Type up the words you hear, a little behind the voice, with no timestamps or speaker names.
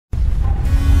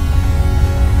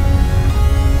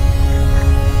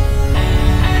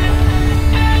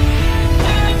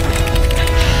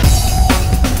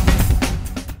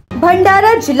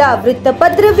भंडारा जिला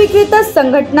वृत्तपत्र विक्रेता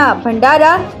संगठन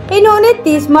भंडारा, इन्होंने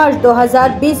 30 मार्च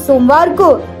 2020 सोमवार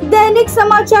को दैनिक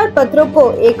समाचार पत्रों को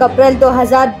 1 अप्रैल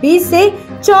 2020 से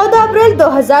 14 अप्रैल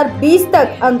 2020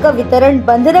 तक अंक वितरण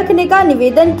बंद रखने का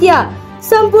निवेदन किया।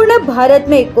 संपूर्ण भारत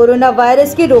में कोरोना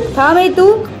वायरस की रोकथाम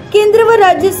हेतु केंद्र व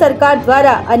राज्य सरकार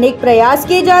द्वारा अनेक प्रयास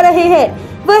किए जा रहे हैं।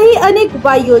 वहीं अनेक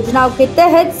उपाय योजनाओं के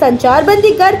तहत संचार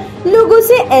बंदी कर लोगों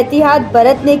से एहतियात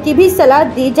बरतने की भी सलाह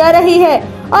दी जा रही है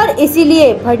और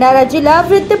इसीलिए भंडारा जिला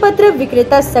वृत्तपत्र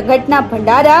विक्रेता संगठन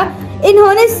भंडारा,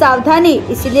 इन्होंने सावधानी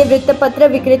इसलिए वृत्तपत्र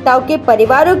विक्रेताओं के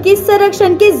परिवारों की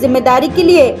संरक्षण की जिम्मेदारी के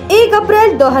लिए 1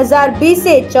 अप्रैल 2020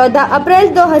 से 14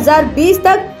 अप्रैल 2020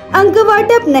 तक अंक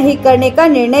वाटप नहीं करने का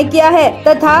निर्णय किया है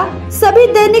तथा सभी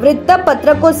दैनिक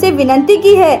वृत्तपत्रकों से विनती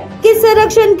की है कि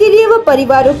संरक्षण के लिए व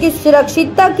परिवारों की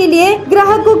सुरक्षितता के लिए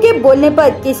ग्राहकों के बोलने पर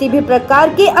किसी भी प्रकार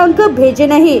के अंक भेजे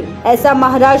नहीं। ऐसा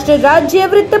महाराष्ट्र राज्य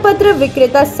वृत्तपत्र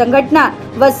विक्रेता संगठन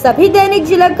व सभी दैनिक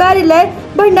जिला कार्यालय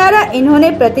भंडारा,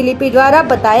 इन्होंने प्रतिलिपि द्वारा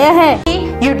बताया है।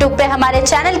 YouTube पे हमारे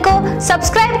चैनल को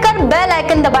सब्सक्राइब कर बेल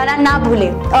आइकन दबाना ना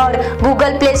भूलें और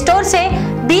Google प्ले स्टोर से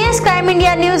BS crime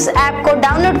India news app को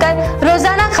डाउनलोड कर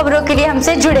रोजाना खबरों के लिए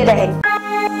हमसे जुड़े रहें।